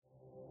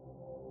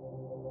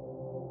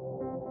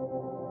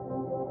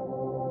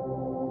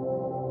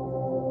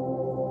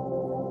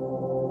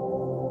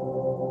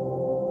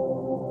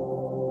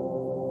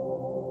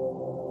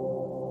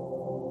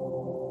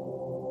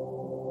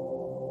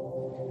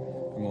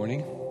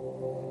morning.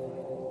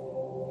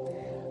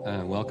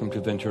 Welcome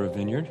to Ventura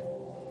Vineyard.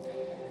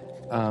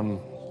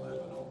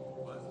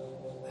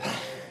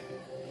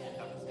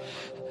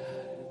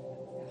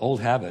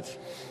 Old habits.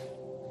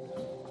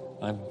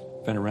 I've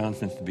been around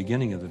since the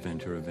beginning of the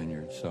Ventura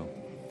Vineyard, so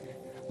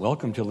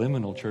welcome to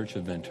Liminal Church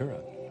of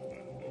Ventura.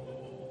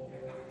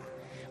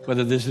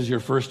 Whether this is your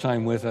first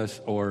time with us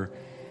or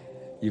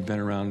you've been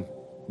around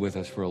with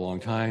us for a long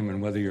time,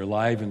 and whether you're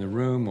live in the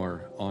room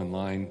or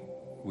online,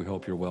 we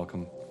hope you're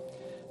welcome.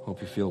 Hope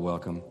you feel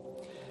welcome.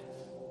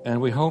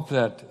 And we hope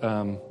that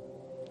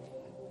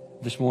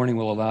this morning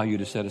will allow you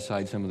to set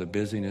aside some of the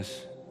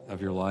busyness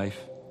of your life,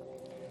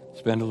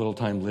 spend a little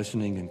time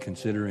listening and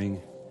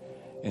considering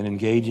and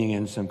engaging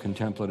in some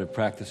contemplative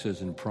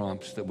practices and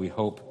prompts that we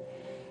hope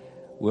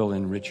will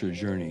enrich your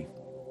journey.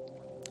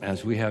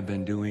 As we have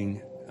been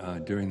doing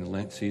during the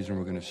Lent season,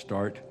 we're going to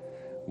start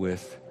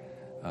with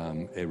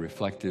a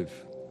reflective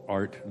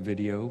art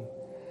video.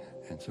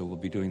 And so we'll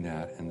be doing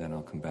that, and then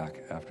I'll come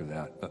back after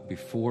that. But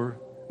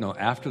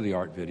after the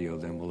art video,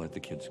 then we'll let the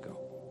kids go.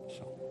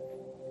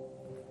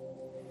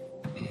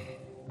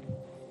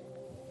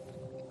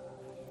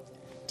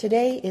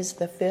 Today is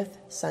the 5th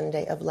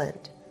Sunday of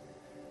Lent.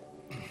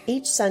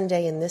 Each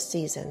Sunday in this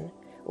season,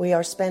 we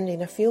are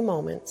spending a few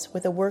moments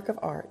with a work of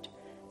art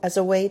as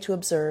a way to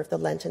observe the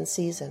Lenten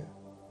season.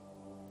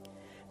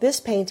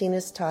 This painting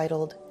is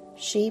titled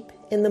Sheep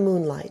in the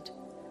Moonlight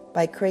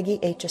by Craigie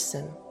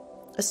Aitchison,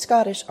 a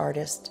Scottish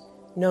artist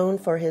known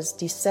for his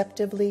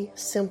deceptively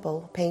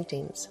simple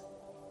paintings.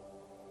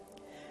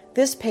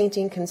 This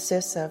painting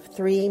consists of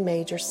 3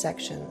 major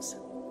sections: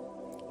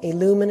 a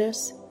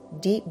luminous,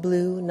 deep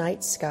blue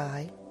night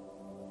sky,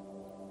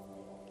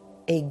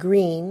 a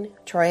green,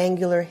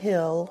 triangular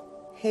hill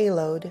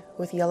haloed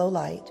with yellow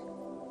light,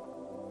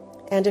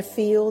 and a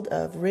field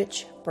of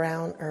rich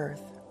brown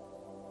earth.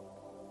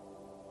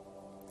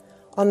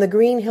 On the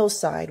green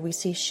hillside, we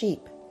see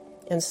sheep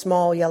and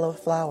small yellow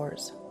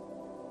flowers.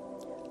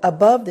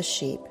 Above the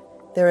sheep,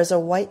 there is a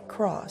white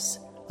cross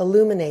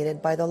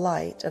illuminated by the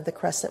light of the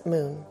crescent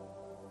moon.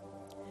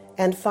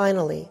 And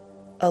finally,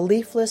 a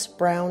leafless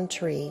brown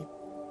tree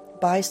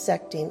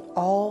bisecting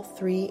all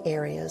 3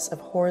 areas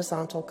of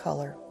horizontal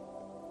color.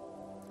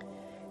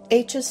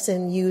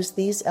 Aitchison used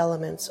these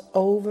elements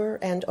over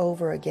and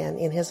over again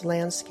in his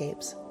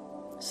landscapes,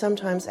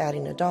 sometimes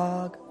adding a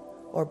dog,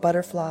 or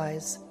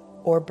butterflies,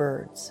 or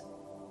birds.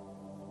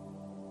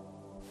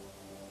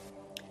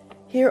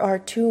 Here are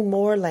 2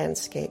 more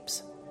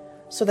landscapes,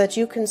 so that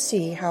you can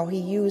see how he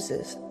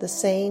uses the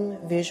same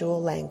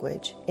visual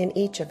language in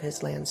each of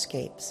his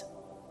landscapes.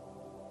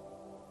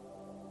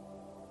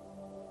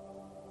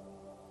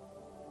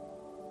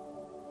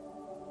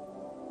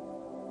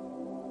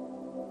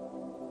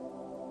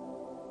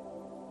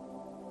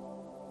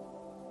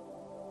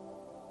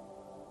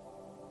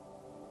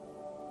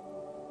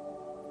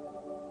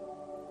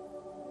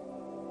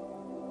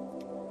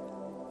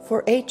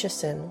 For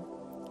Aitchison,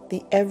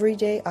 the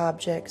everyday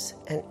objects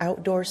and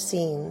outdoor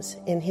scenes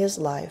in his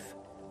life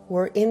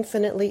were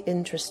infinitely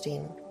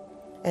interesting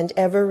and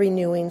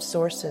ever-renewing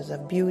sources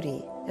of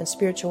beauty and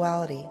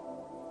spirituality.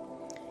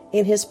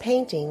 In his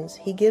paintings,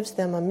 he gives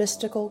them a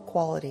mystical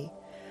quality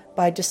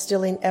by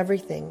distilling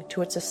everything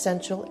to its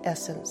essential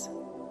essence.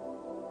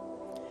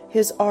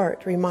 His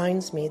art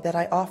reminds me that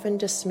I often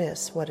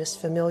dismiss what is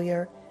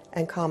familiar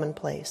and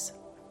commonplace,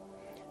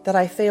 that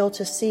I fail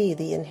to see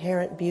the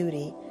inherent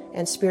beauty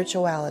and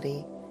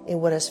spirituality in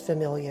what is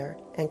familiar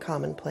and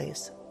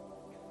commonplace.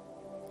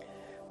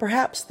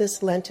 Perhaps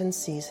this Lenten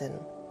season,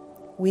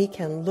 we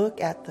can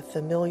look at the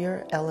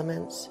familiar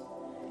elements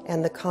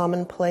and the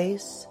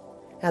commonplace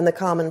and the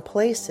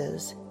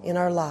commonplaces in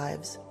our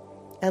lives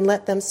and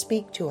let them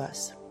speak to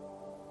us,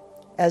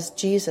 as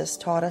Jesus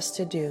taught us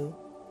to do,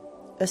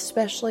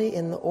 especially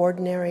in the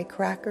ordinary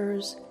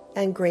crackers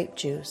and grape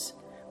juice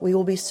we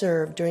will be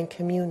served during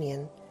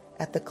communion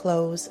at the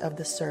close of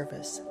the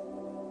service.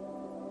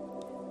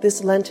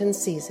 This Lenten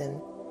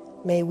season,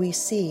 may we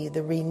see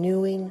the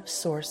renewing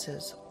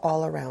sources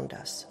all around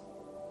us.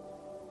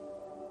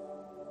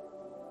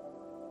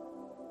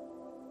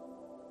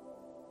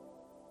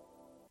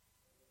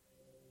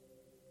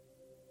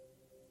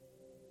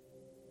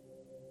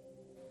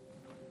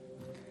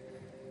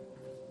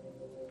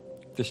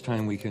 This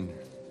time we can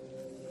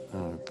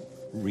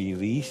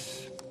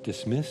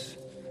dismiss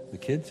the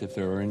kids. If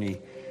there are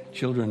any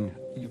children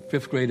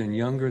 5th grade and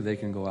younger, they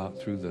can go out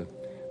through the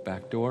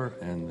back door,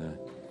 and the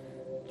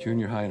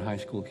junior high and high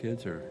school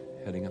kids are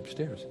heading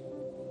upstairs.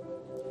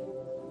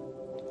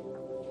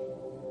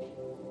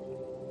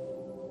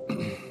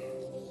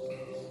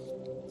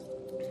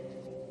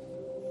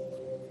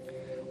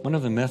 One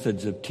of the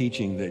methods of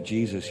teaching that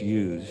Jesus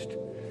used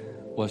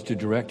was to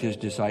direct his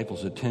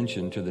disciples'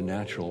 attention to the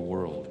natural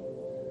world,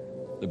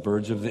 the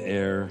birds of the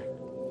air,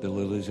 the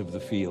lilies of the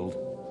field.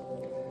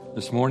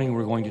 This morning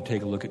we're going to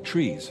take a look at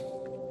trees.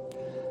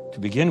 To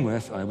begin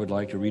with, I would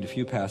like to read a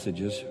few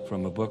passages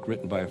from a book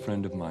written by a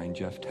friend of mine,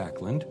 Jeff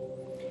Tackland.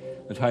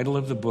 The title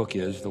of the book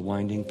is The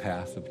Winding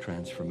Path of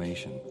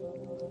Transformation.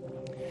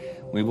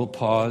 We will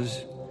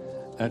pause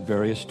at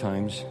various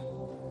times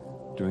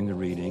during the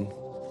reading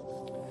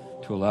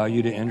to allow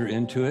you to enter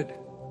into it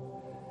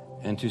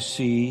and to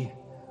see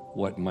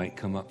what might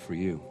come up for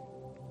you.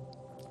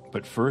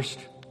 But first,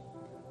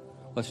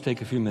 let's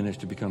take a few minutes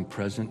to become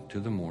present to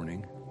the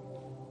morning,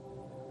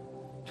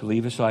 to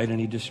leave aside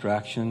any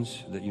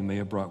distractions that you may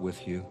have brought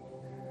with you,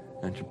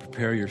 and to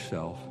prepare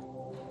yourself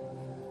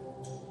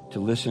to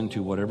listen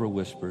to whatever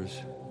whispers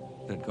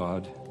that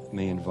God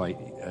may invite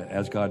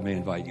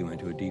you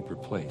into a deeper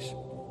place.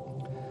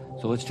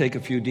 So let's take a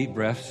few deep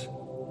breaths,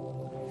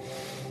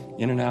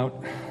 in and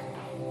out,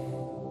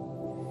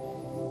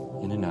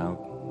 in and out.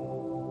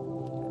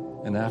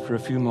 And after a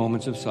few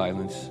moments of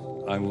silence,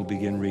 I will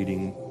begin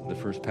reading the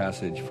first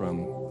passage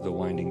from The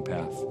Winding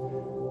Path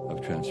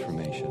of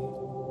Transformation.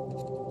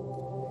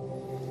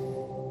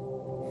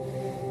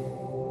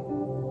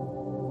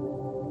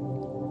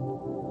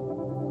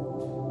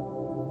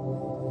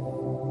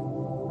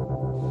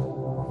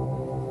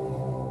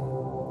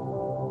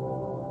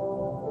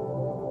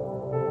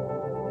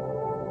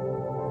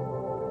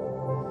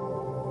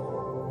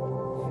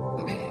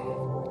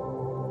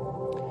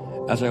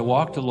 As I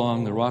walked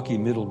along the rocky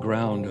middle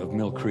ground of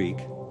Mill Creek,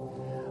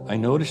 I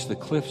noticed the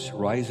cliffs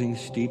rising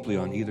steeply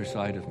on either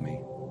side of me.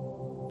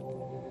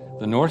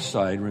 The north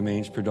side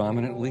remains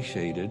predominantly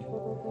shaded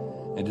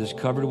and is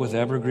covered with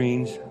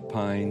evergreens,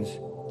 pines,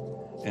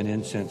 and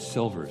incense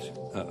cedars.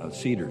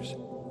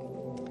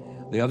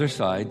 The other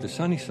side, the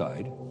sunny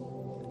side,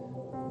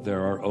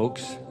 there are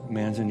oaks,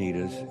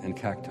 manzanitas, and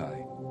cacti.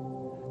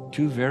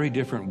 Two very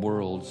different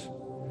worlds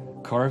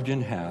carved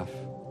in half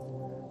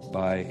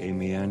by a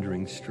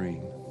meandering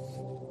stream.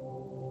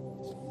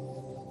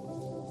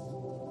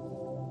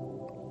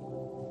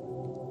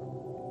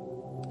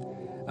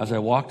 As I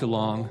walked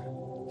along,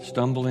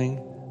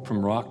 stumbling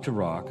from rock to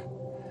rock,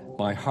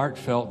 my heart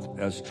felt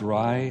as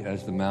dry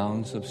as the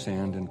mounds of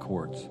sand and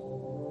quartz.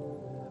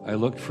 I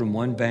looked from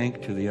one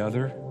bank to the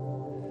other,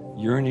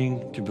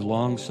 yearning to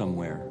belong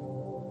somewhere,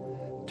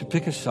 to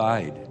pick a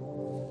side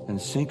and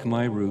sink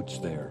my roots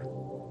there,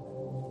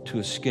 to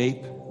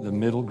escape the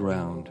middle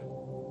ground,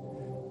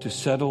 to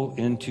settle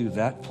into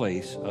that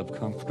place of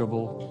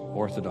comfortable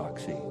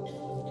orthodoxy,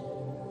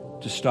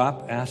 to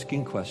stop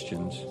asking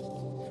questions,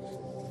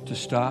 to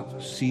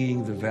stop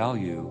seeing the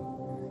value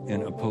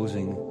in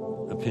opposing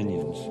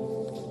opinions.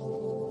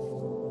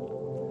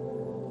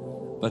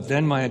 But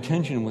then my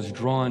attention was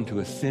drawn to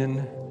a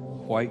thin,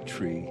 white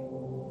tree,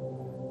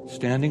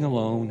 standing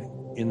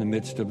alone in the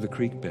midst of the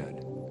creek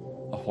bed,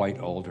 a white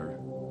alder.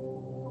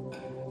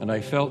 And I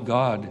felt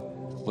God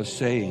was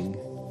saying,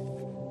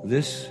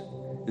 "This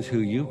is who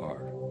you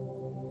are.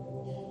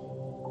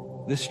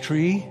 This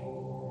tree,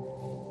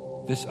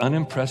 this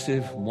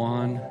unimpressive,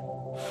 wan,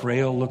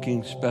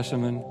 frail-looking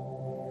specimen,"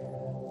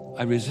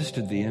 I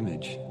resisted the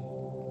image.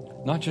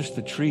 Not just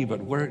the tree,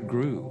 but where it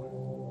grew,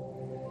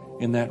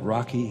 in that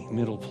rocky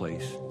middle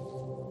place.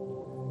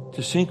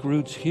 To sink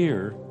roots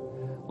here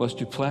was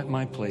to plant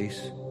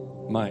myself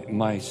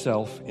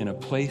in a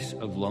place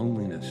of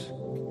loneliness,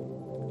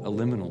 a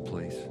liminal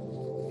place.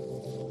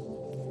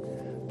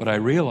 But I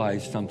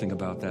realized something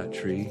about that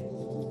tree.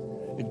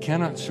 It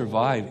cannot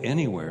survive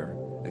anywhere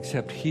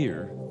except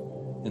here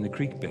in the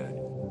creek bed.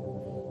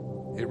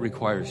 It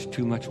requires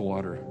too much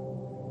water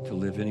to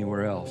live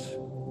anywhere else.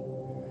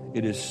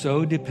 It is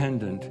so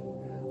dependent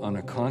on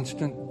a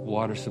constant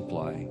water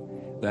supply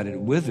that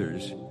it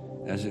withers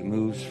as it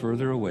moves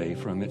further away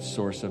from its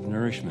source of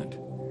nourishment.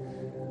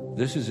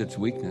 This is its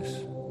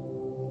weakness,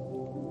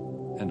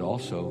 and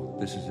also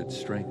this is its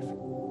strength.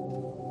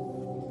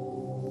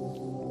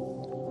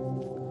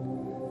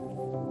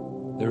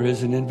 There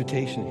is an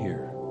invitation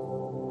here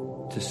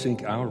to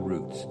sink our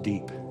roots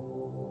deep,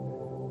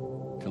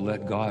 to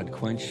let God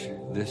quench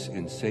this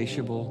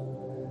insatiable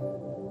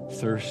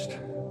thirst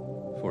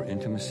for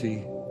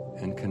intimacy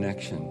and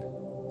connection,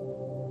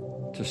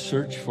 to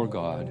search for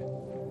God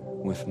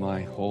with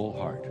my whole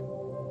heart.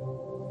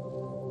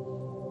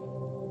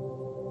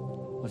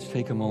 Let's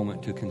take a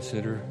moment to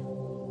consider,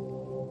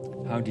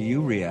 how do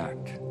you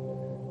react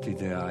to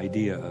the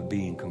idea of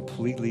being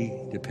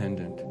completely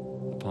dependent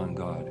upon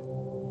God?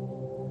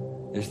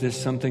 Is this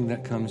something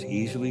that comes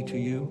easily to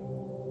you,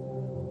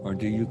 or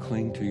do you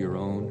cling to your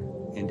own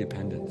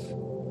independence?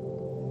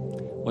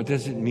 What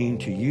does it mean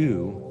to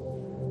you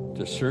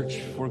to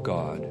search for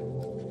God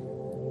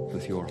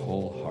with your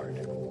whole heart?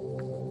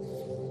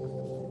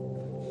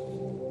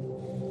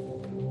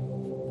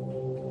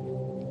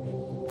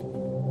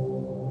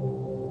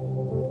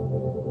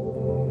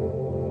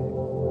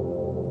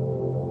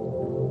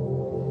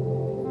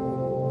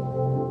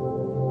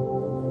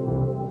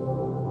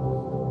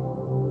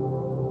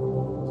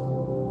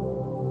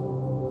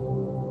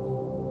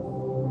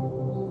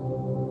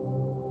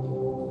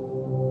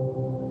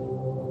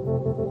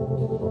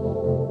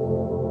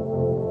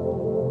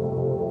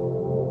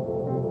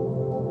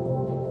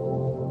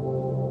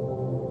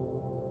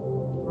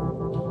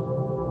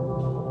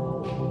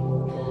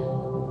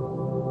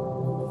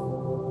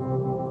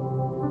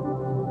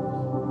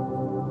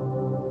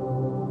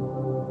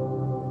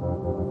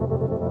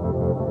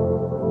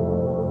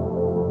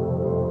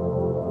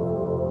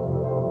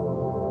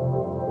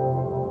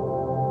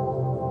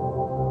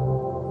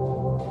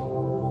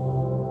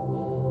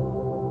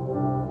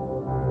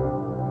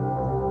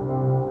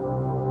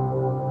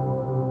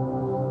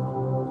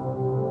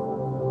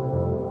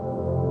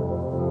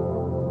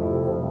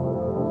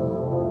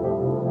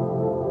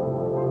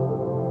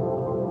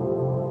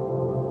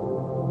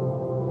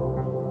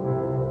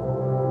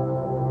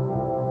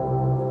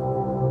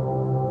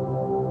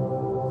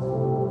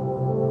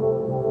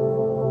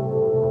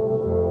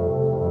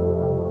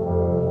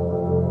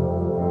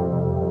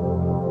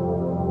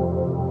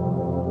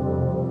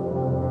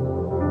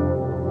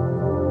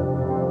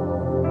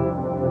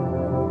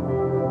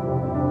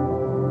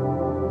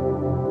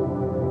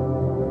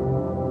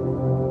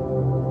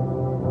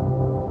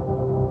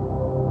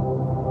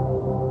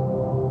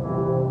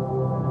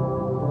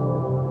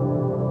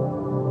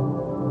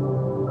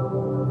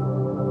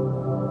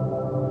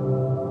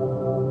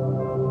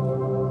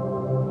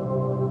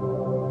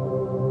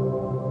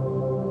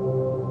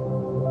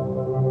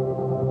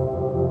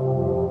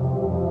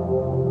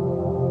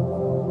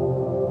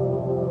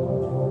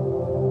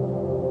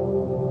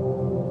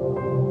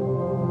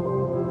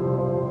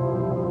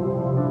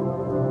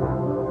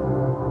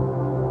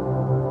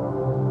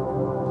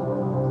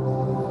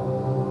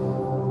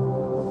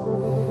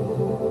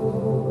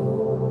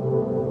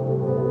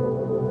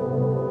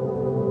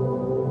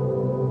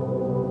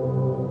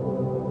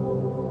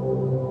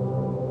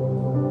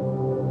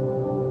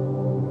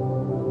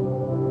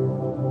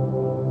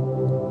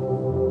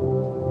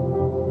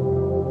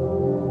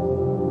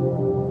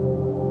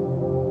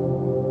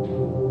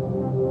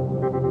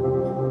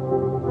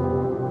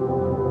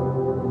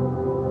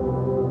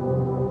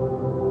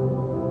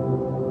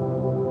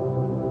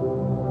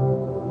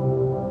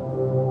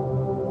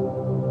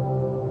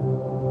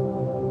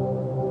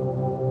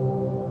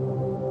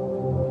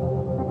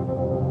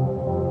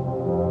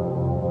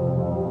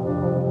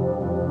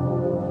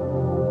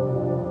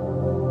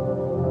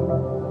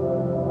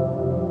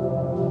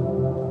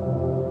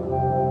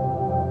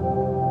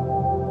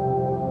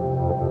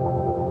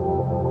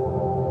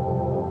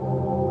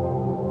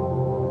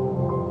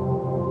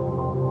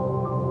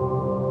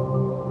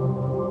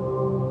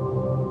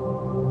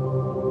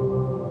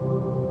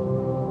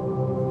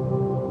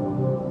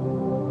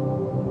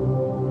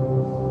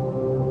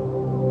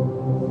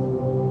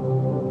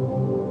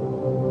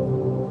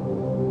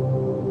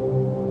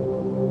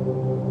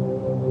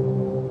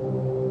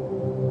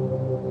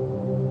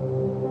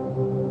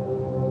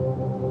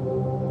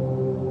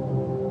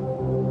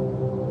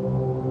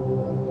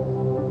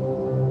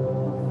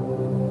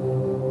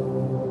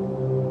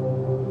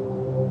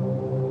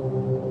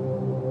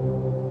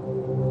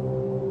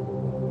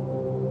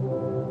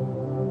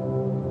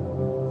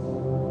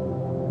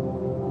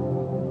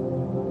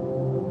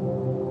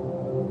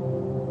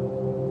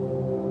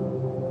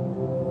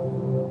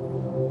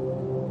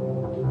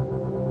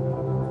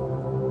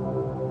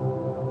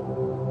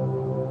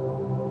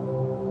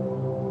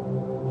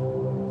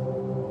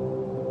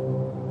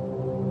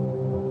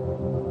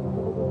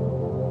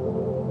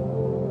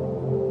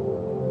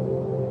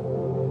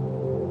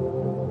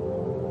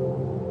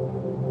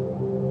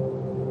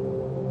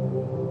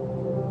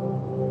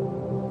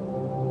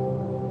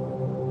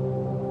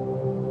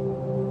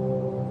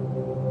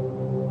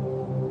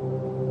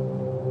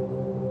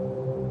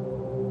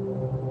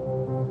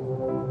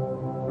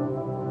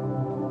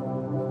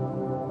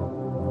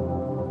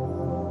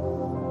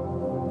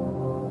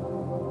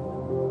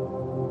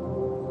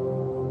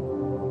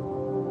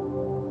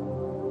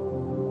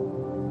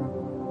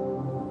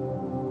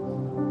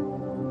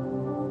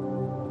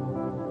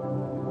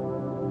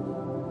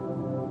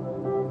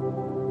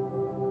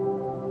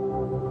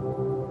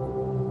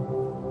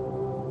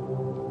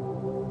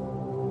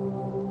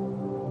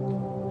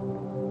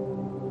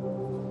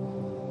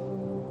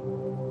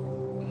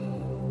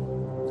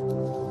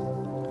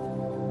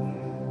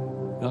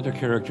 Another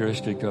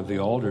characteristic of the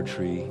alder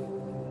tree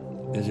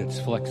is its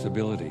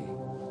flexibility.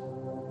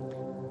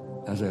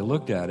 As I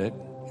looked at it,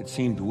 it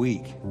seemed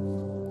weak,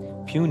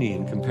 puny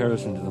in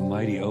comparison to the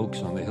mighty oaks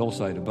on the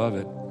hillside above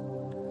it.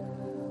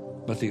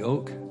 But the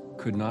oak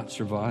could not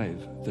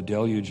survive the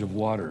deluge of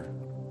water.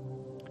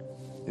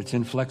 Its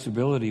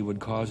inflexibility would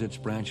cause its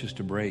branches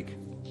to break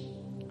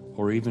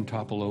or even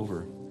topple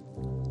over.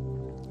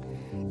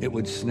 It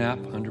would snap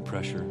under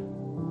pressure.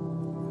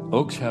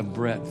 Oaks have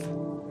breadth,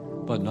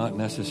 but not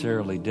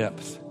necessarily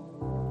depth.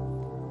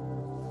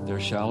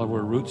 Their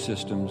shallower root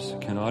systems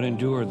cannot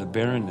endure the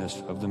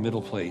barrenness of the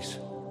middle place,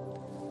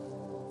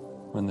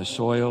 when the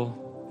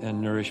soil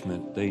and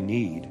nourishment they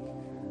need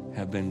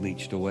have been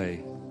leached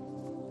away.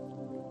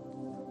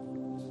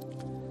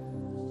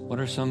 What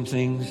are some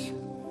things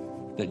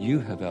that you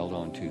have held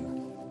on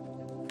to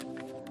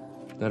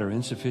that are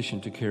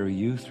insufficient to carry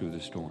you through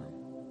the storm?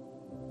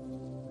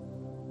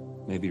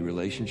 Maybe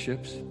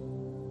relationships,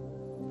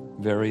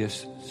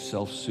 various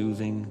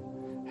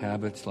self-soothing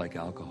habits like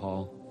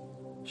alcohol,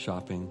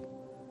 shopping,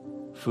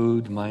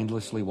 food,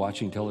 mindlessly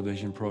watching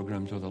television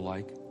programs or the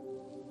like.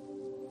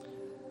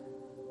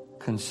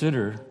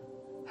 Consider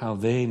how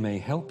they may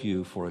help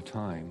you for a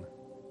time,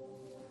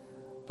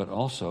 but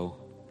also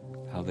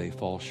how they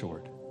fall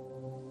short.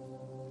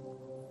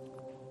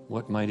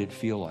 What might it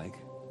feel like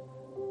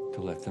to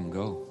let them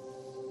go?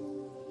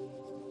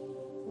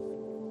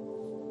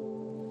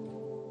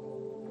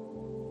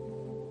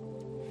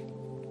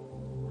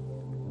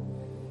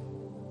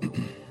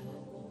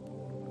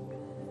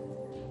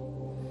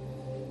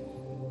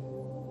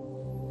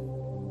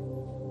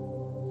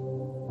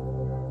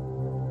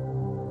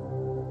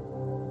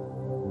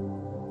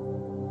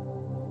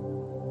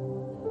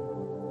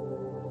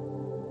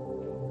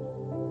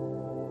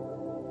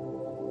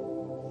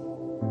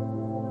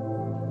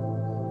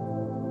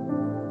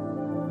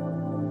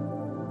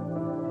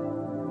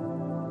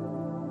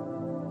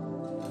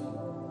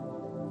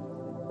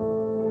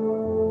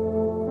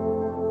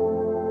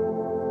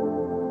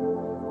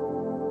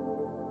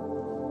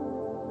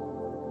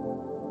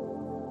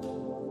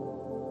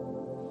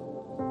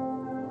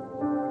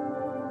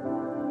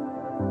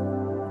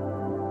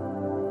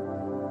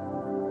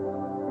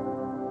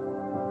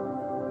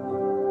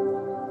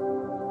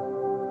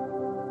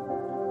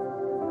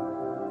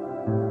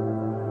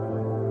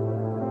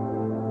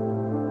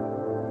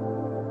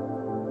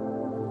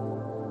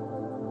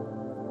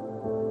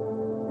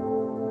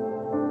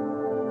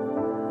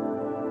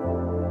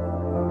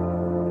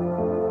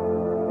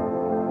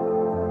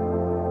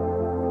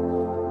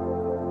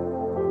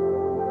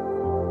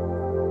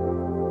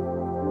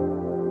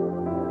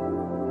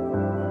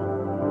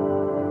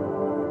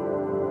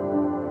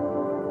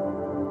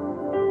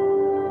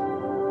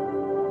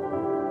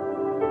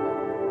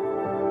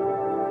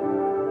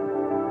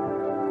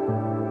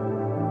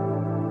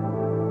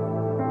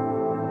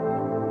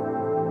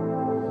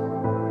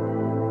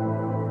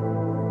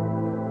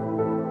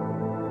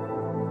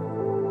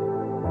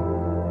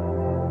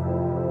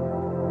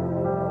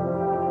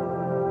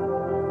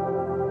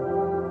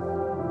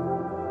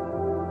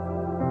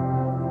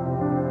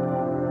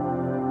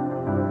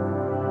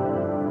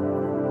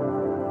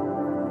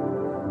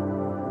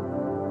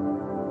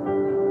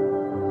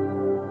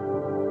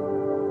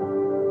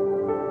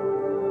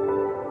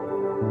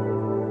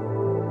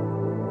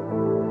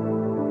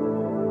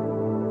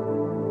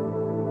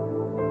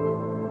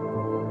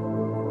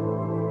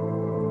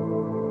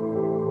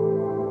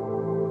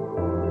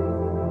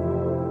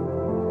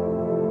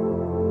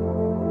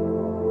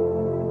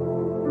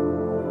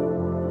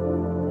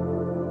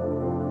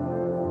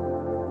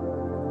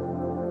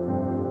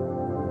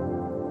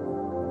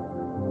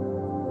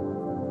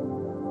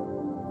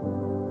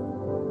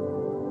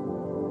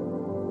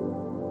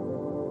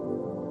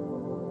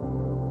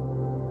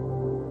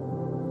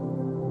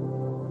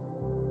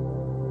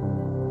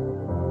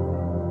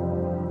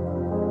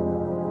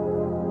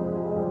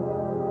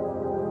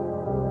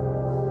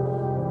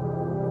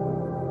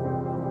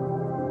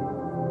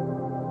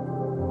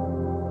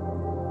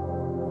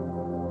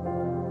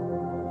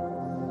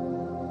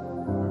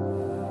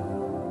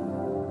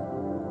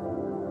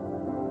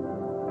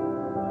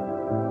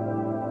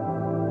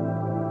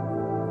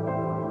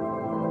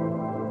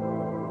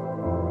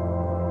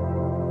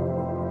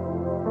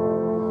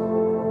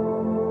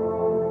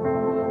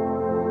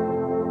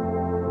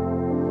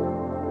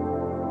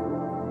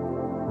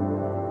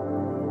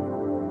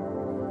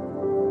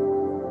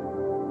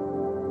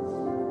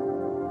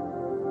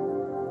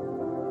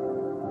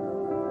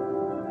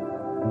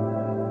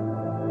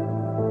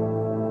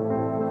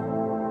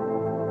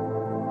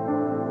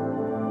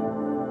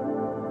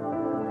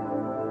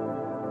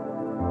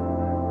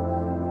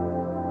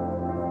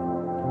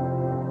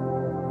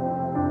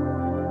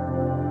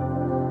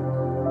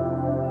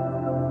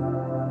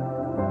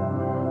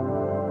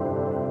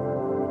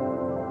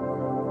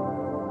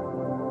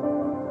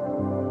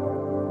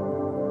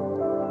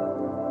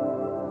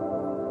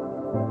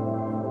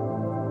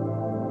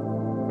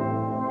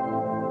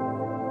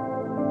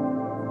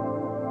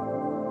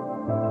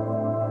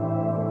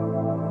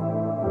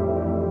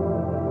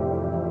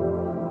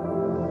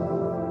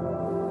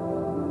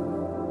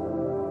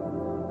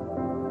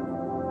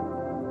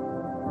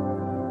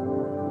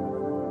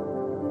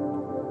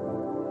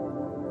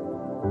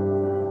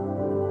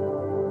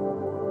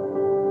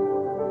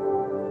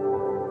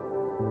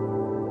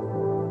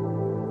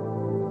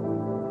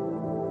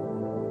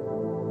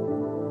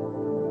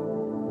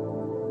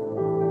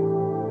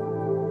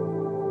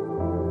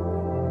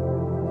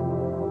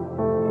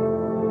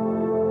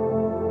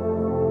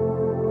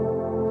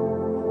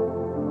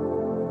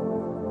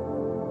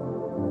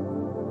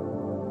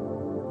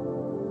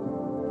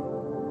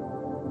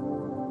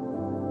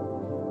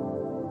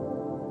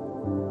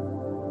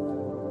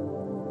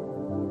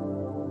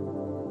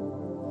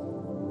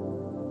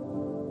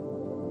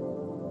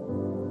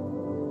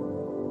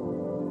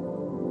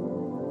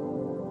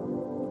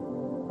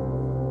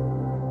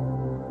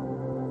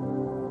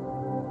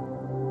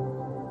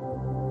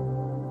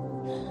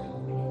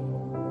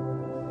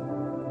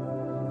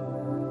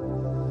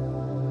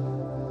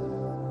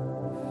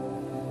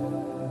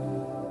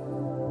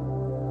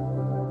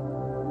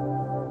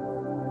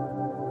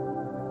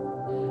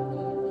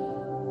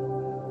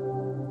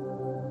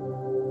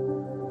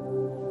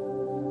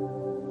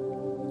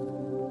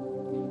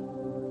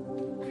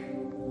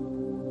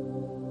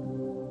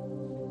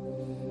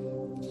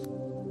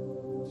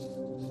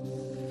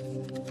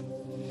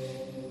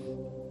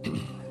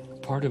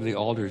 part of the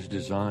alder's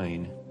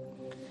design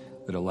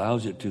that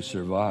allows it to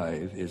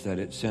survive is that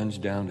it sends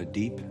down a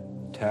deep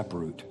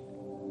taproot.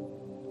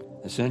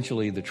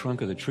 Essentially, the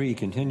trunk of the tree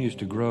continues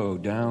to grow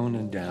down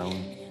and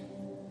down,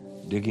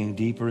 digging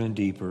deeper and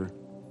deeper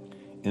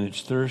in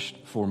its thirst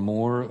for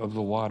more of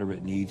the water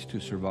it needs to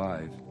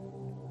survive.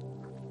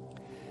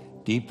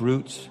 Deep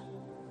roots,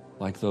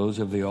 like those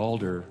of the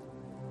alder,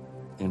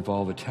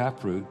 involve a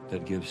taproot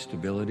that gives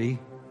stability,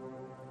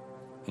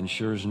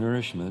 ensures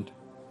nourishment,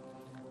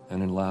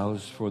 and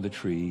allows for the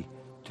tree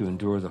to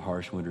endure the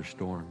harsh winter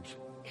storms.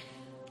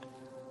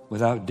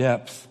 Without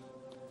depth,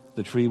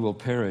 the tree will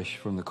perish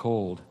from the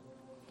cold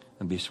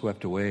and be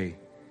swept away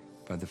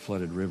by the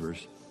flooded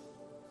rivers.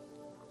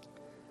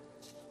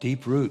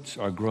 Deep roots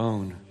are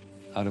grown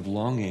out of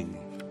longing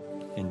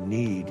and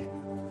need.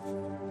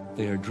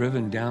 They are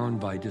driven down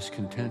by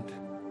discontent.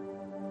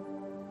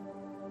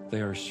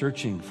 They are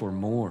searching for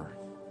more.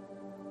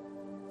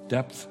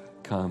 Depth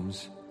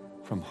comes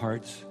from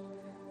hearts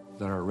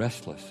that are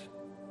restless,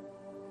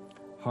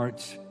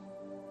 hearts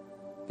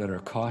that are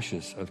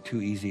cautious of too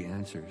easy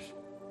answers,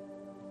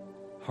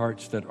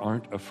 hearts that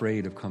aren't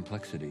afraid of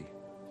complexity.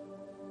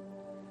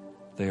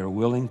 They are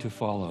willing to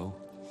follow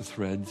the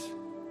threads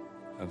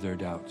of their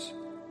doubts.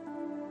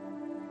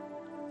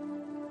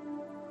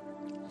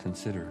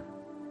 Consider,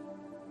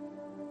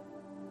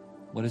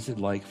 what is it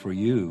like for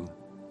you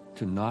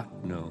to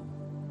not know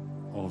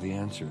all the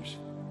answers?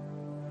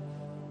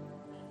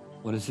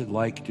 What is it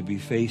like to be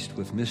faced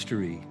with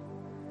mystery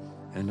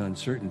and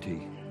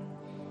uncertainty?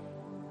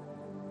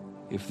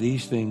 If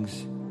these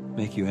things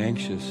make you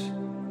anxious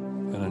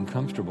and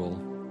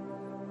uncomfortable,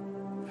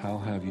 how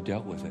have you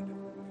dealt with it?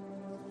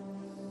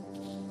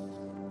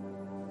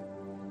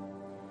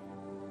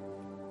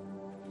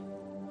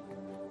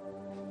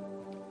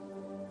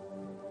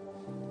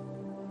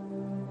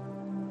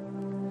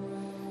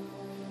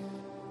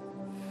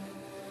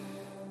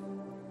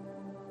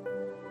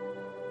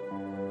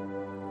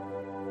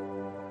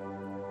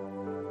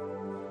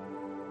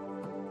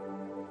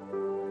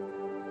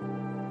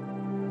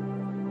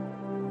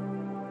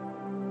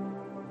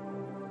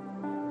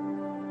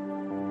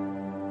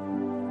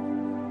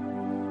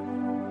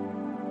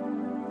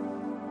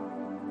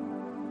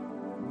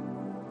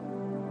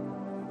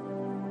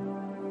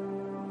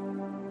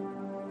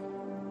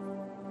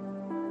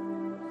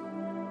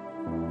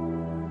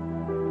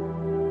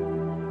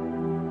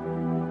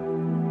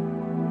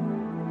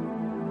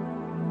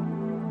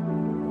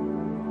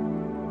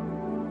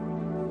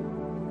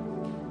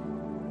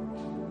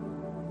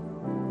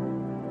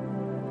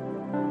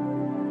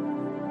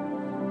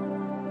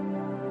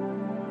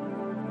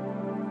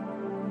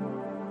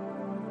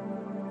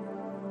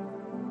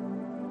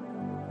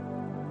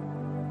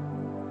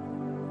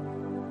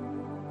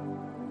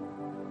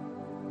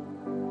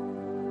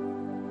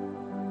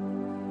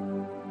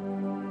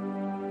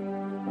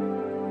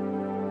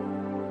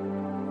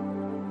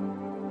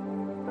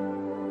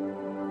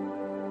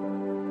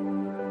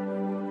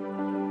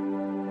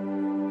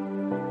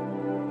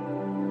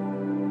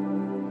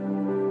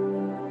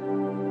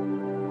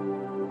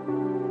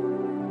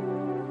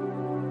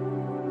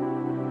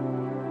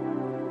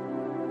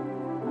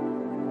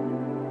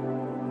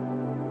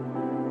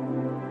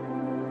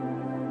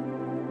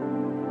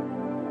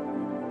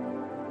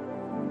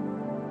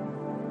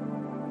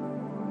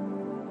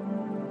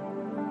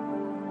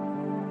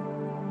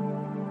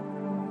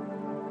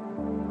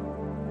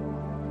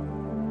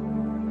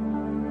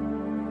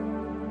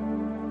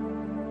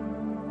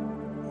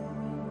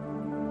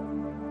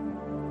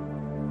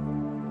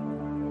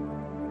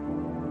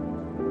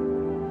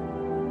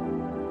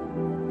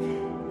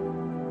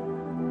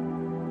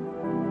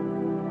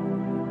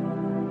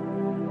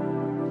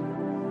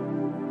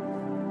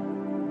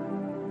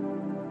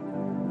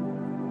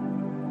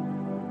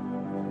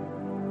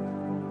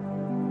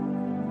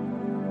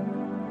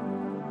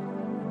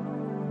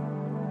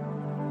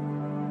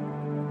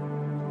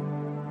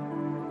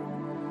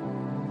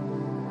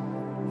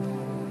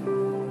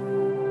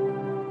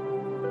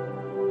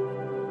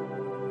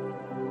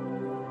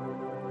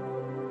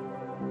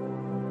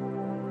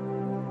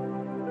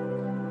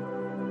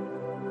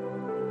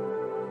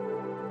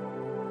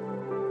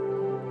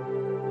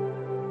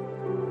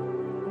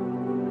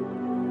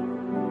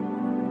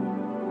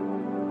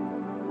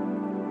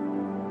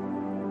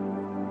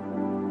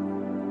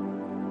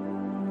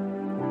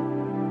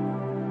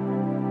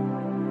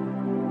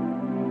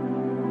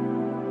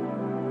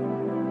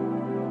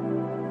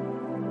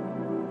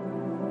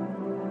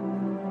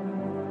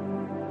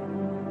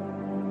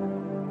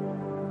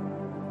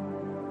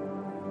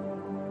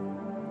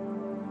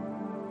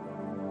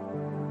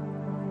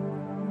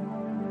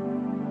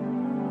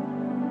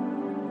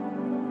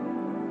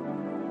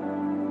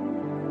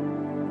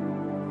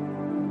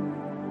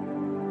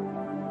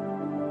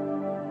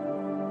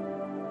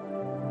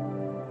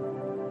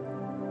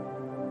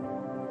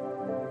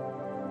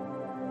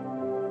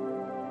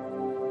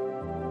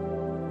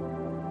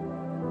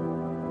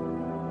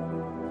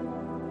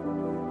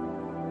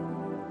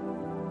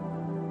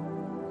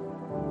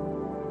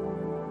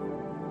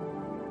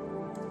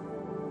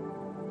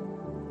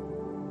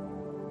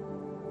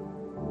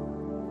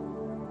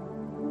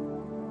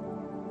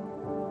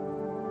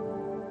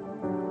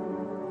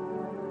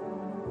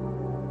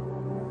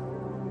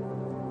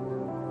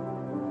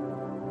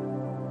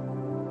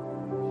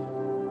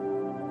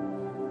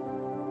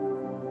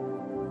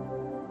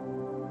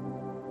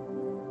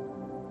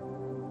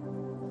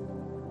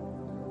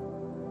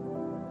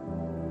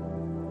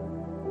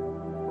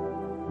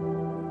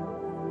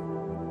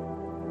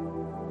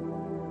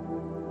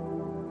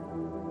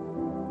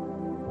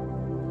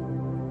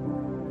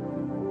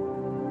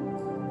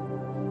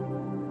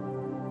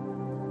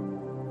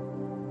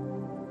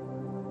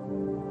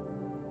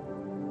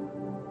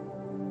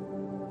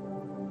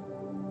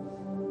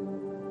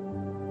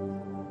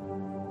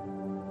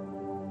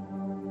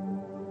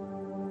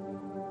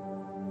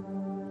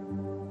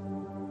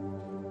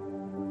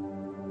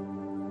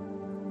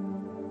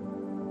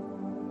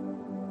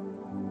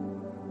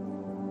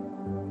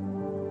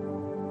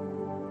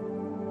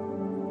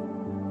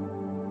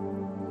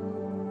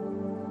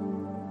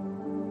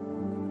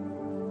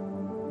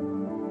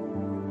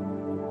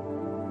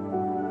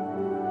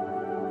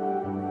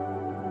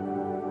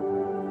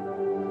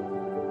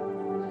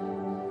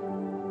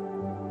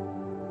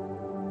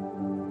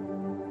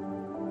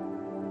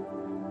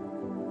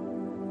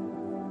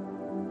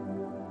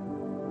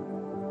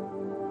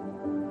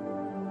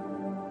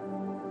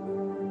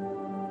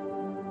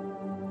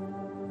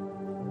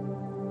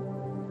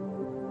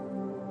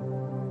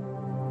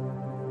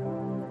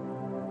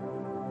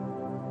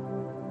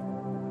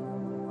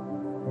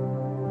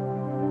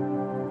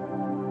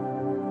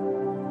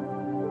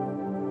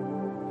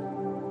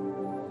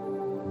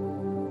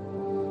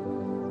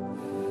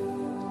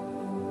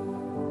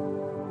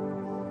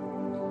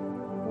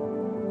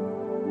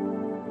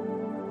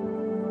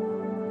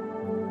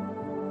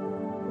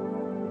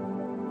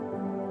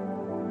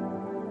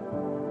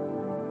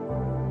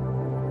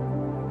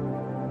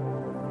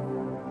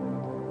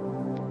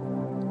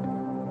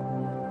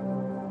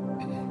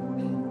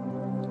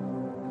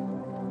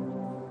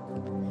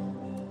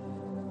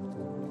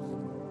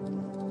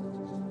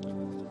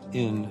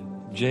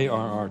 In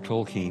J.R.R.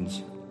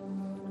 Tolkien's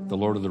The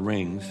Lord of the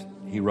Rings,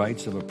 he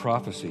writes of a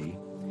prophecy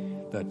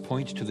that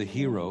points to the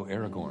hero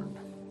Aragorn.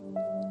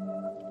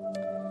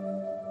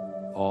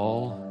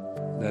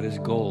 All that is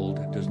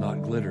gold does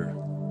not glitter.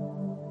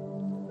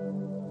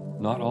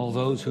 Not all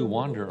those who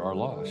wander are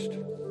lost.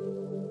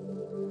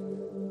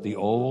 The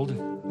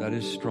old that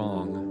is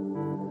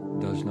strong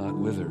does not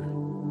wither.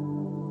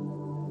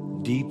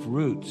 Deep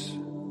roots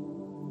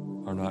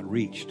are not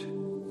reached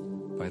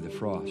by the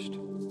frost.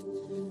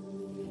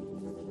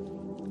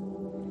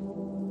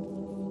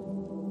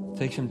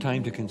 Take some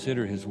time to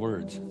consider his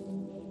words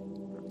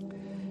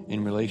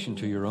in relation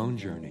to your own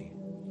journey.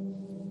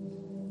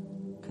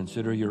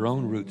 Consider your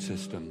own root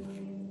system.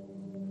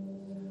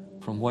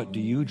 From what do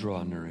you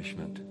draw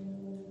nourishment?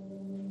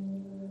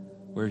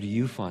 Where do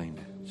you find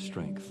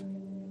strength?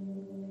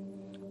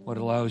 What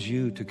allows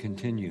you to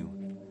continue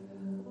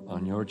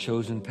on your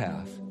chosen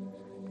path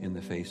in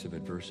the face of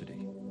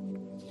adversity?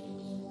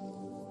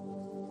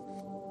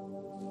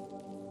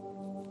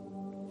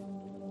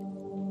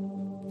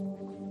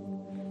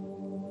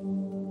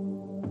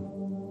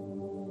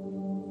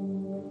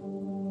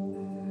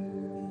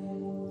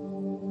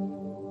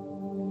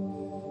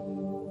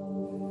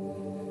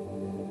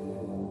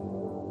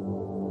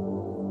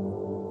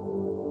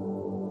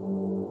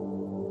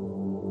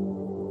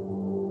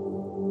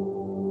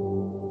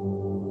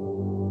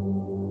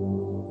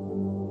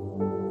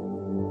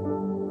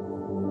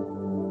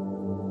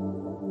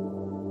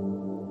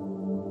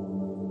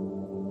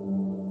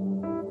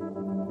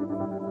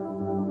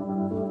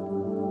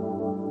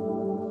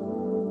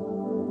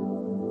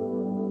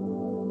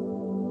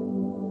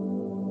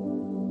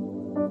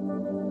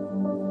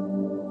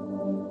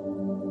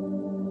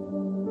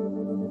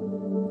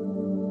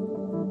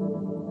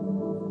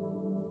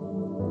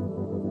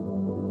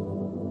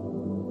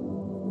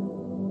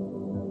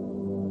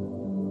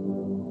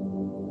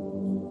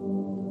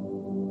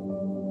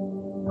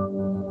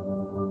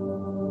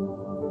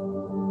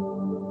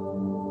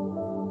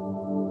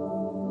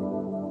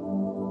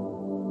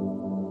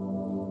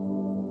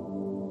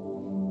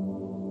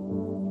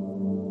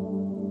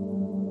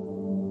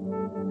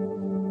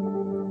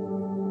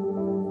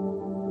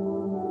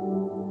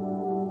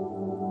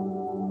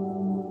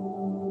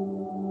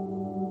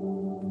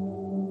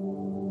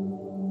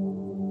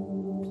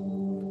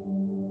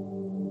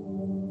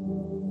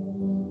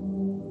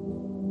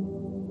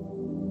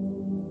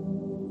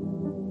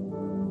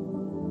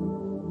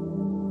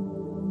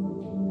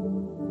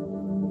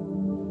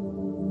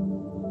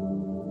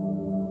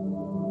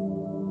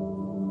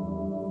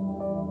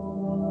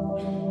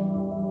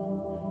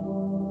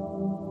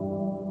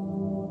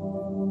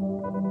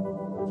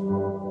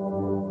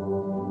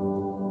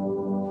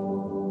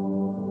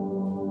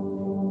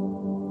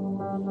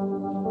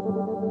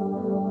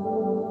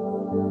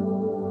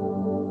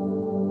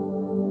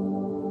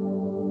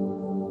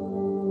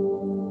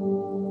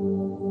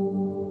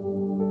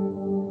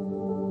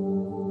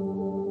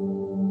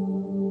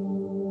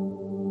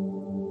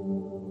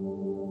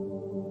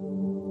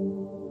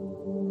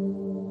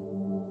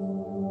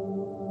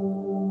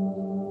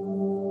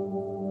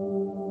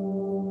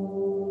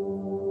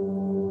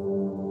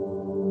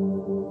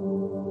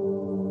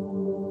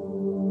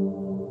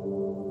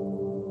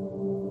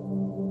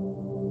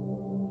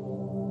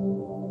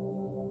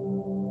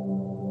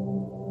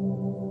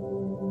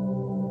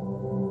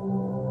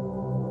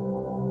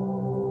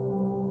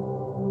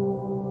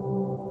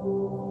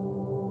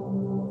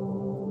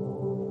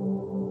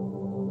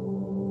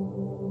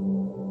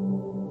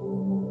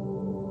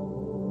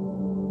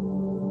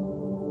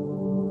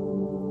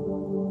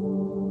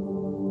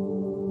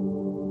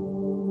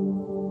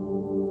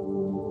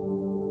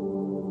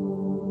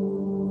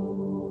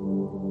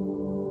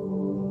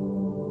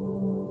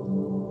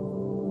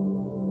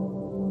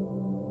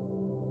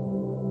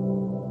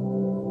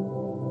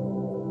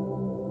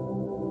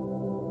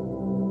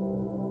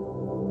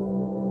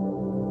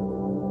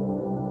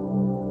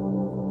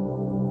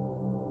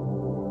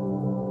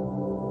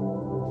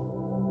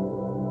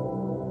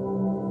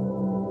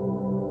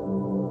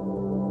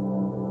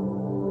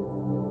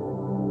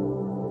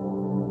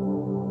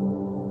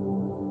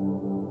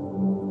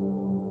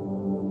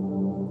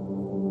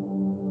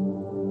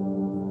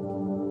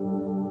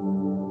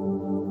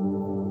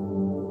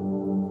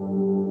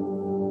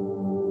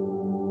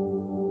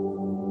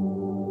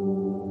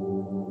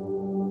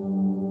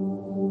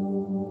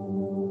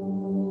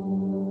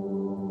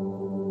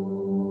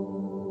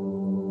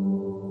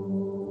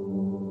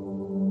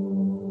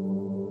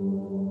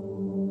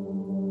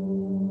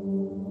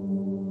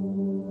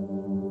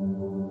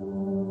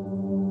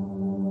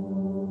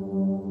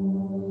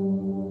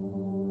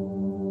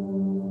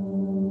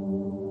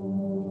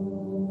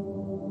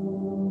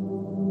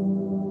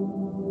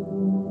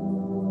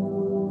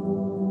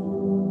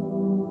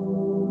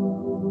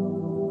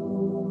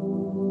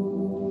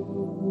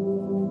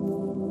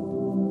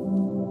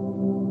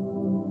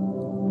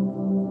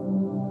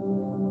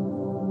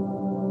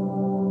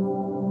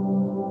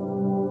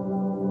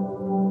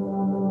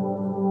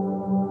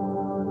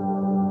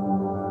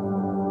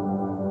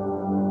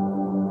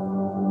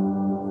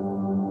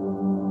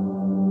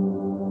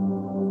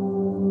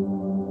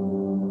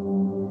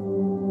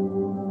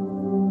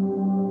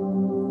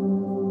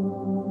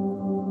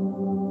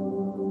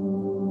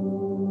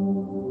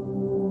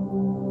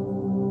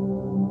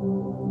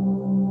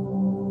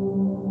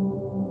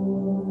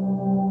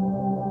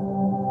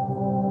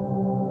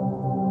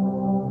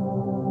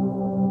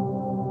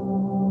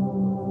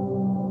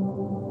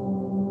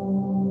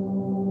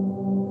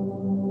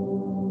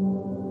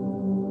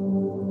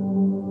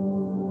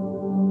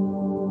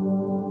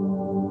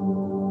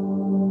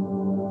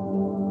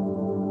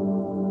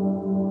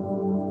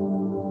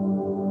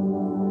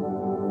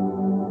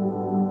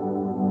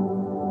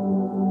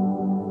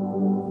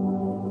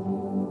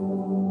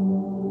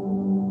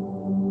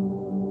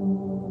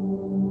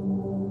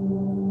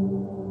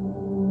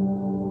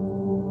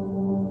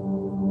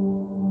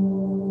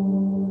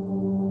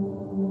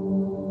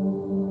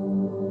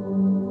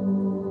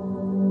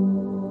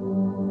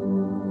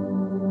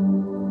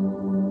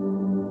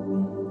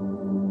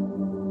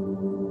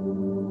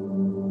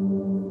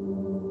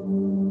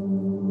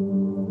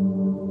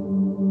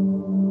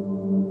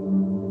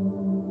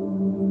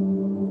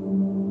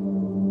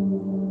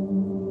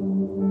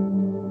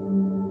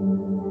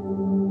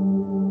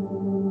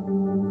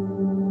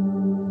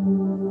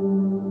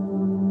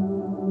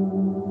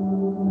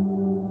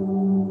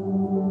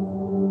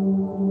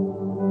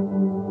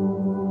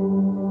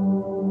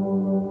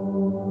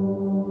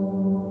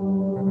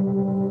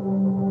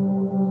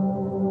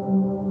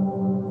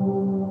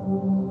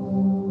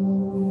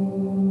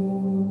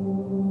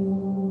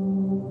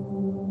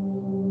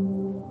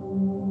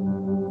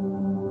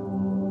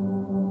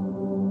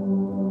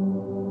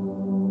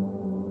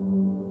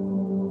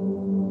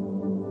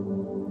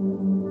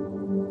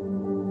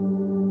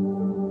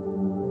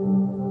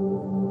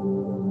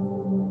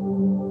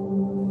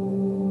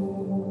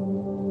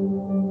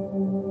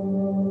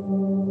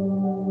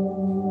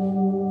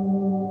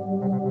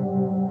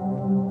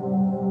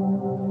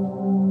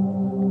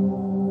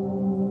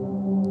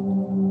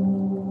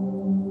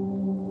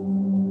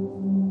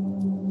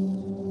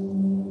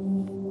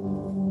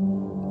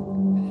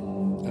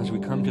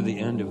 come to the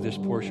end of this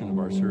portion of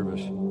our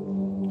service,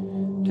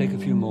 take a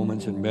few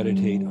moments and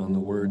meditate on the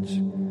words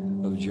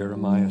of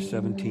Jeremiah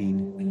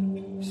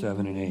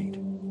 17:7 and 8.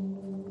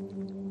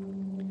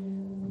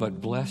 But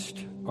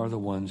blessed are the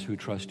ones who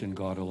trust in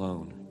God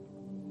alone,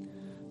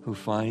 who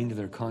find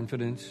their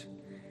confidence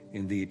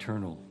in the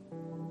eternal.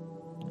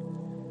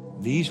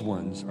 These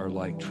ones are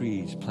like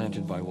trees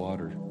planted by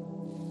water,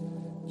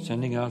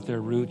 sending out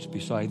their roots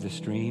beside the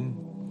stream.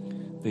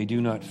 They do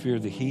not fear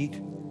the heat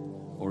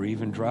or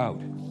even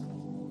drought.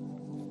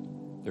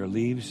 Their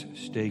leaves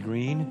stay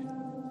green,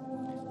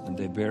 and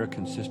they bear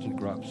consistent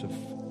crops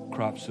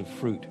of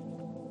fruit,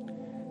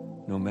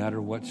 no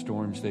matter what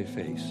storms they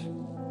face.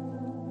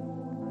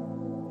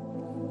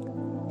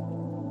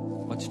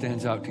 What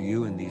stands out to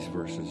you in these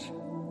verses?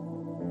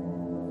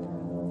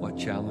 What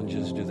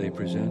challenges do they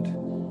present?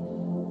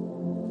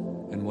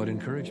 And what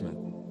encouragement?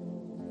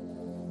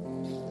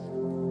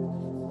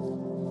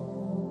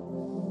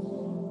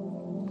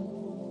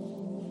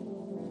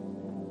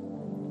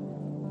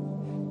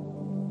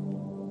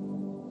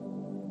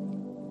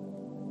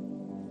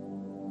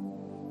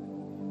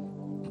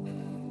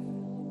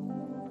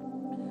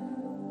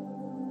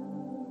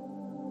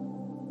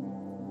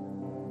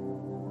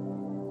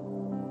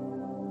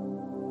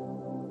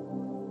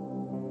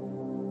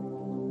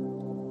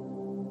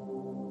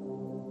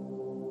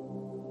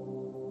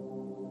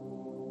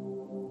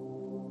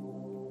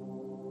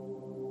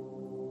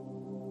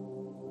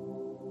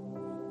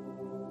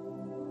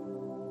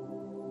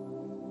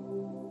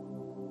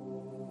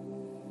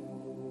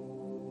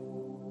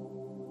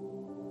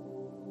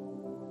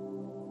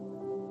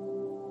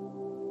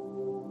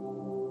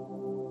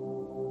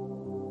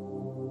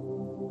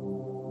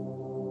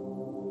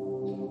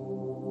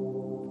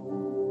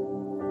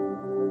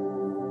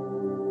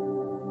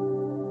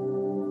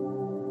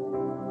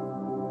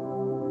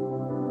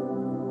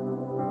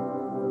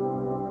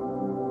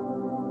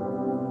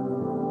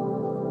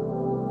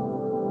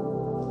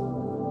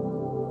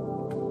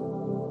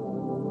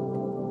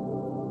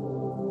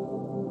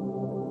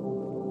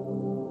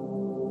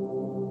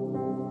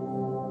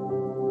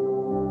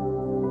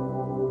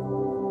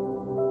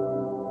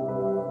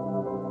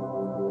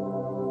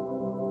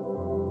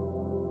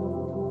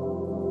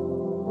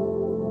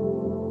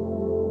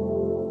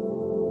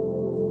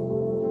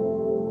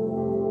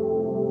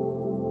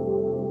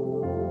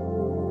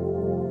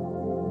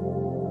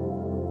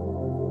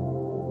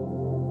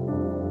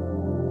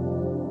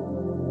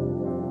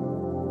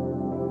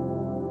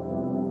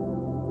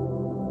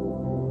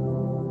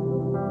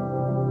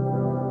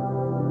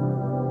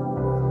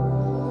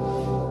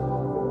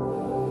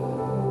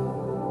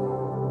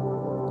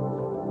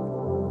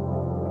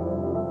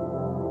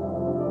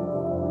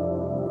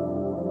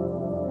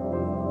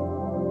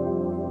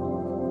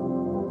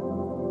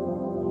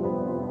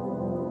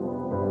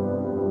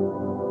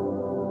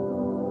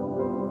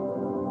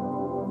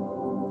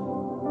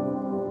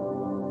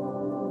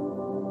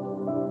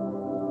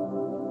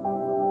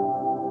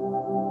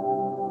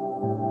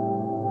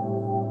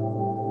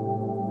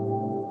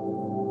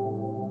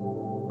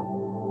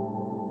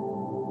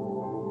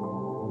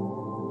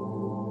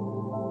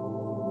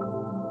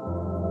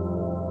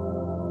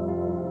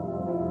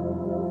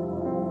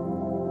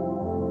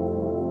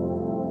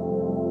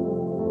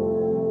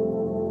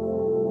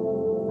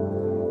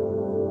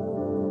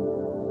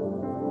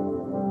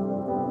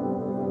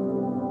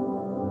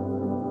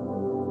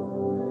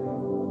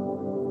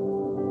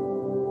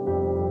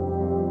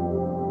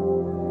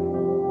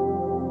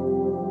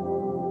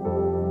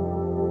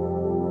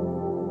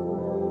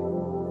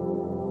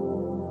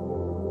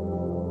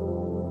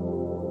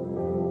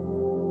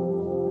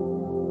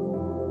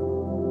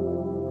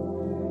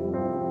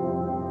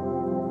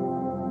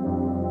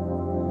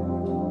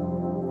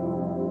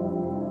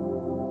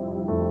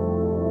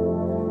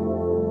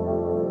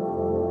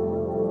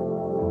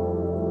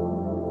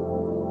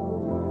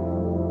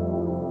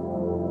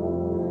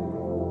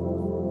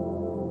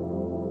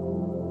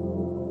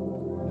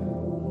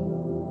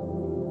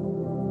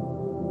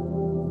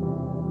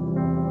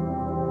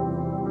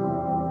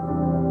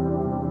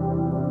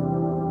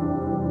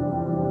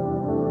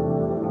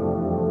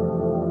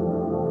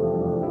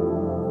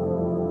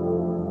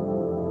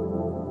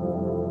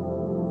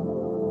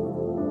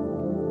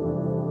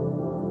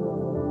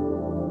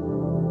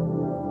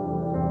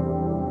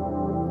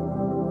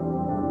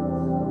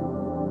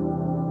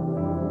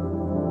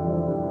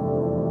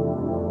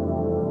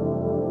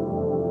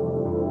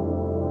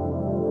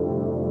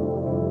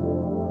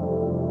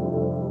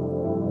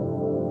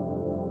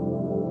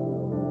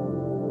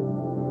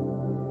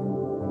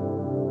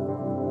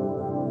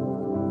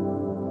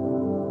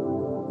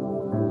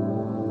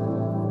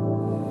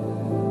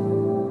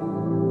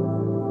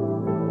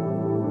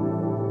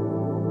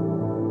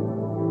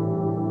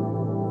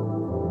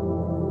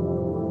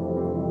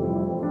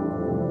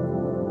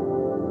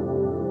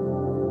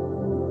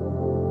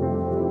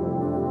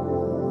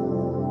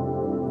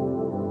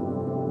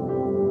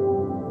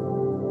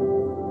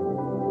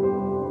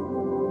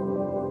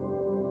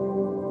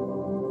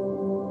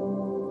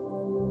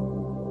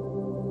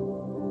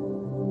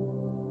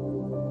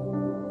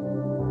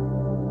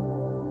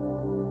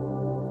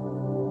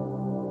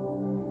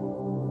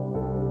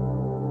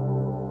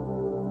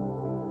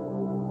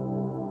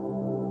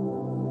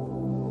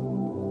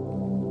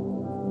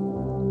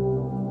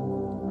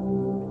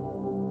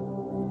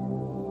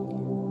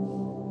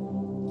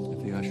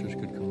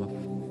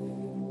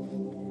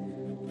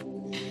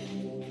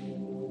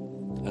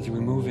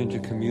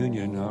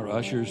 communion, our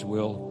ushers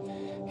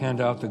will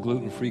hand out the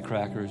gluten-free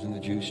crackers and the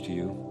juice to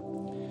you.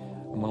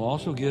 And we'll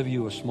also give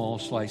you a small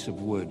slice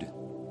of wood.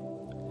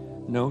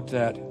 Note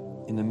that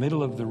in the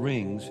middle of the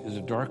rings is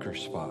a darker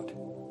spot.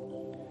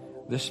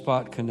 This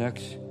spot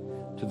connects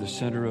to the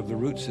center of the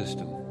root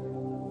system.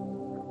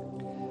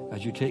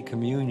 As you take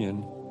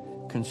communion,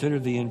 consider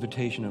the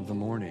invitation of the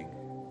morning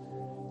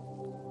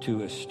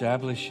to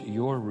establish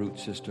your root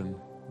system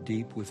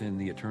deep within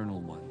the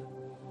Eternal One.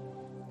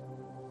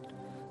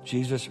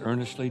 Jesus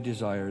earnestly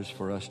desires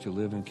for us to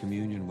live in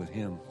communion with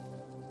Him,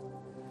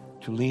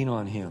 to lean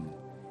on Him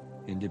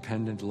in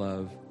dependent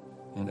love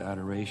and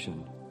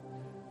adoration,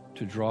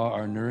 to draw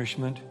our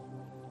nourishment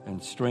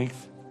and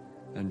strength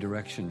and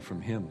direction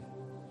from Him.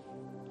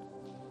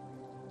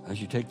 As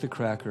you take the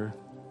cracker,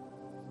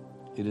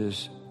 it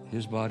is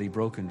His body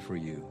broken for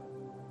you.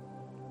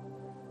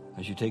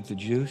 As you take the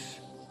juice,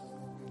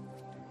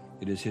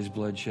 it is His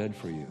blood shed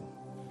for you.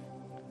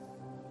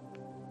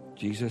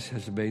 Jesus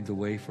has made the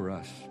way for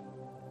us.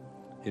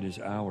 It is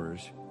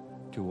ours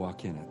to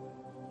walk in it.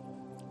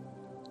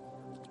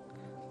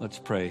 Let's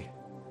pray.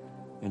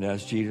 And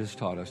as Jesus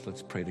taught us,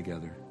 let's pray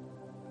together.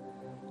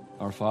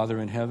 Our Father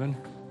in heaven,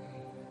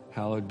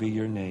 hallowed be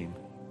your name.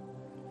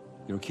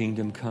 Your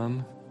kingdom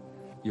come,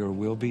 your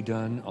will be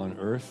done on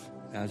earth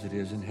as it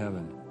is in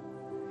heaven.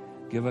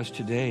 Give us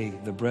today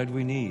the bread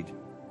we need,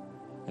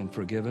 and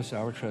forgive us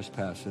our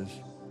trespasses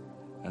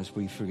as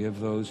we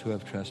forgive those who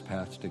have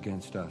trespassed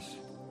against us.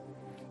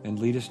 And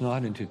lead us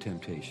not into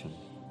temptation,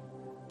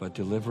 but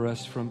deliver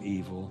us from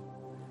evil.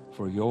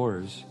 For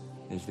yours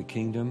is the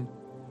kingdom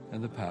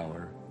and the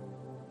power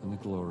and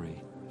the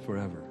glory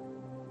forever.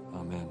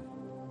 Amen.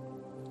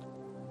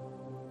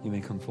 You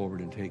may come forward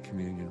and take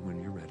communion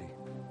when you're ready.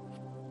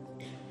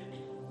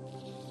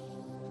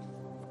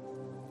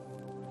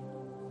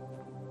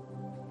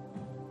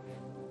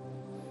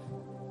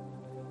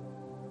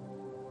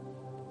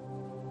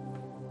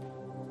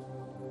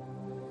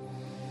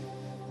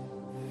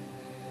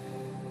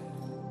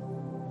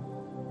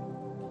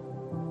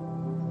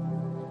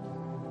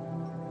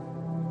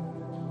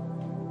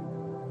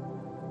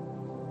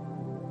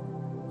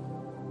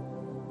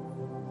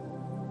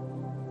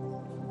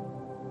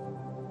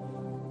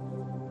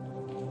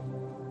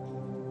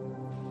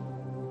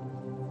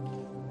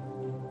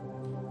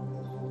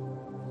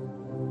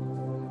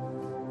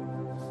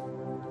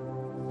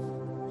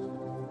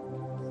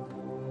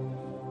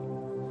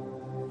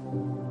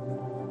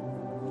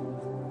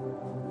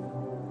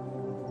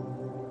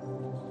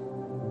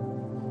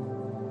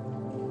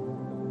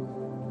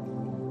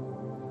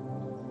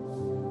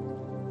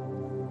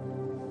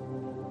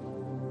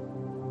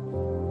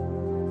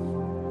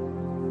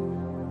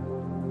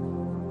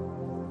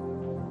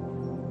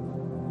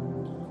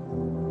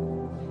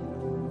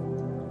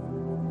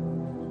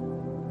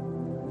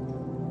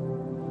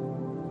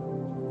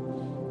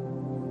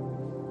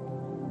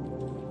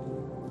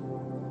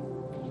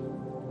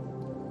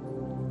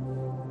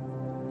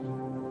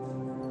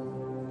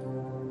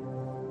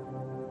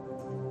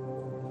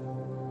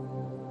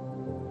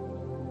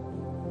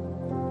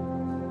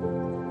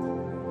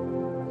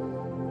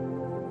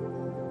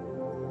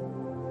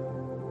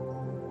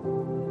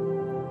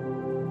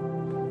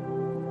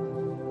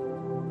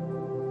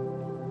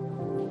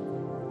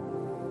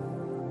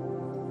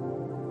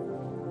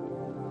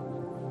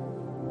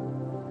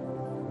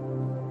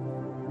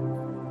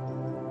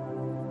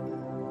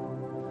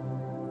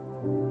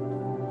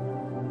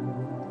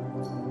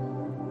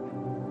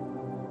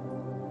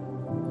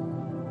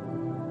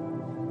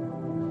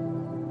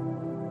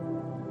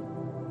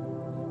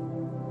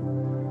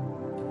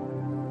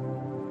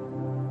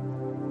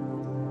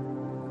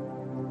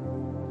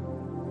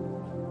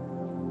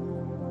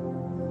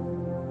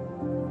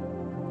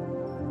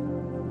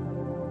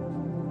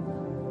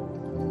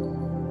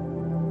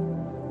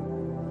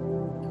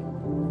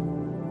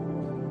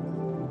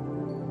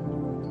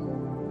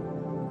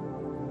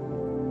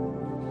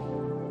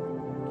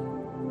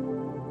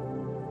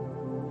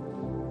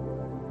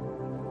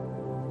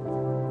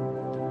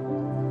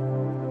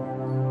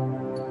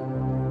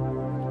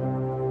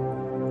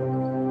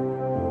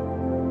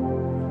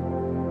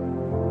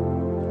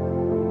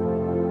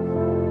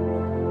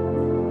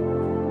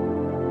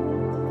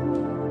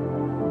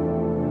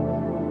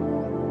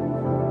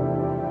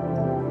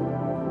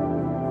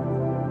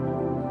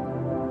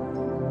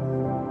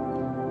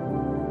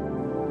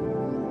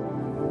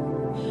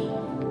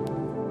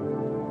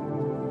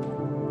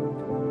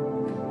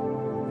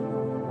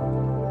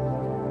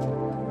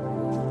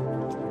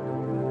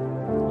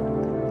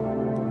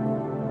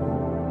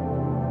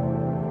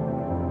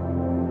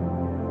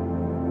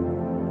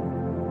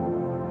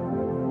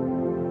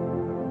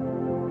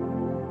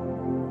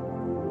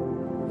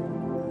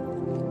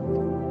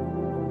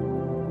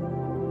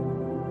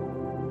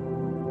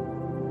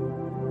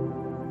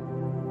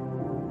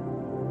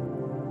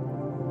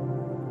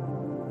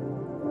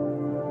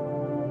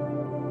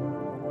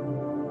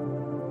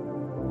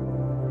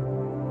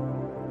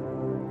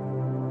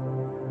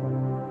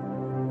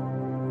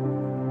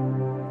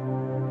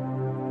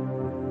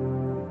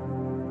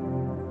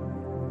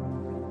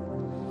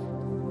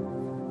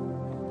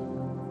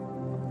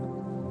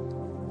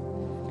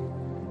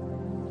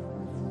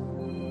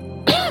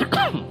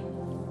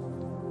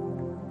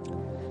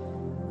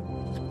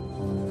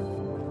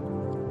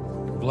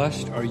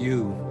 Blessed are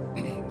you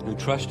who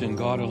trust in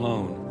God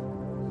alone.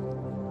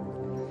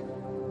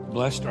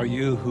 Blessed are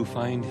you who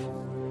find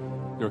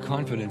your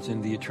confidence in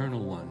the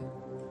Eternal One.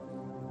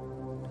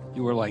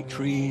 You are like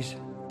trees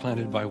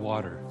planted by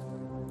water,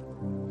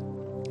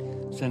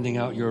 sending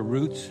out your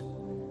roots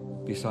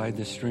beside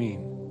the stream.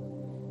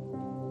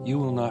 You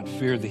will not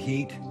fear the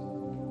heat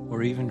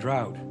or even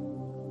drought.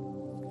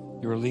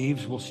 Your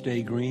leaves will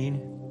stay green,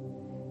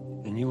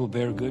 and you will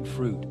bear good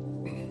fruit,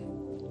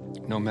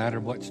 no matter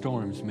what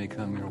storms may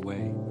come your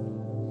way.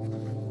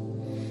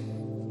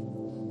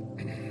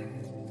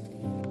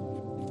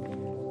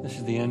 This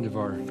is the end of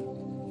our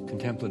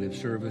contemplative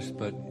service,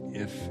 but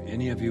if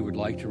any of you would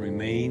like to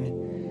remain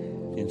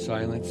in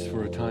silence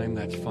for a time,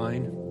 that's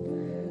fine.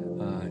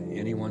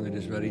 Anyone that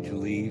is ready to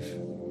leave,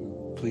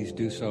 please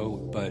do so,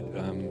 but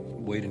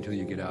wait until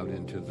you get out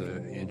into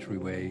the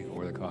entryway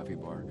or the coffee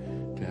bar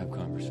to have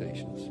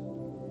conversations.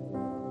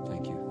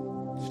 Thank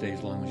you. Stay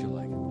as long as you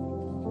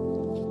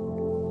like.